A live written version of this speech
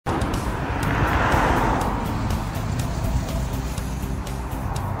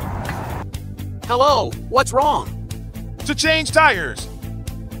Hello, what's wrong? To change tires.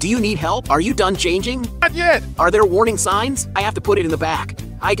 Do you need help? Are you done changing? Not yet. Are there warning signs? I have to put it in the back.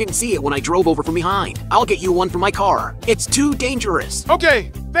 I didn't see it when I drove over from behind. I'll get you one for my car. It's too dangerous.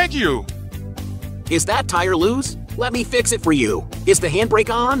 Okay, thank you. Is that tire loose? Let me fix it for you. Is the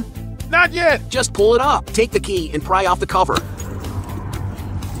handbrake on? Not yet. Just pull it up. Take the key and pry off the cover.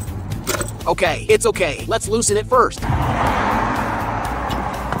 Okay, it's okay. Let's loosen it first.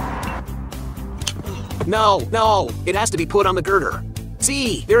 No, it has to be put on the girder.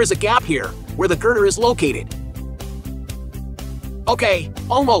 See, there is a gap here, where the girder is located. Okay,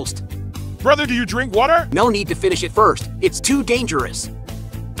 almost. Brother, do you drink water? No need to finish it first. It's too dangerous.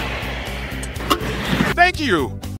 Thank you.